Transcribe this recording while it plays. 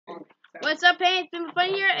What's up, Pain? It's been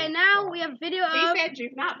fun here, and now we have a video of He said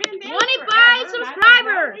you've not been there 25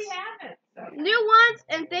 subscribers! So. New ones,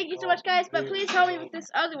 and thank you so much, guys, but please help me with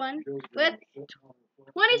this other one with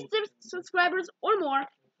 26 subscribers or more.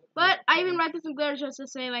 But I even write this in glitter just to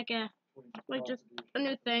say just a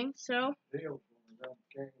new thing. So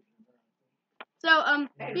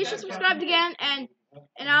you should subscribe again, and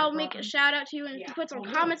I'll make a shout out to you. And if you put some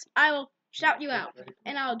comments, I will shout you out,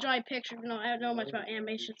 and I'll draw a picture. You know, I don't know much about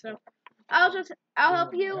animation, so I'll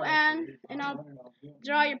help you, and I'll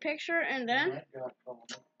draw your picture, and then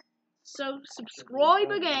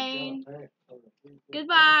subscribe again.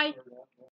 Goodbye.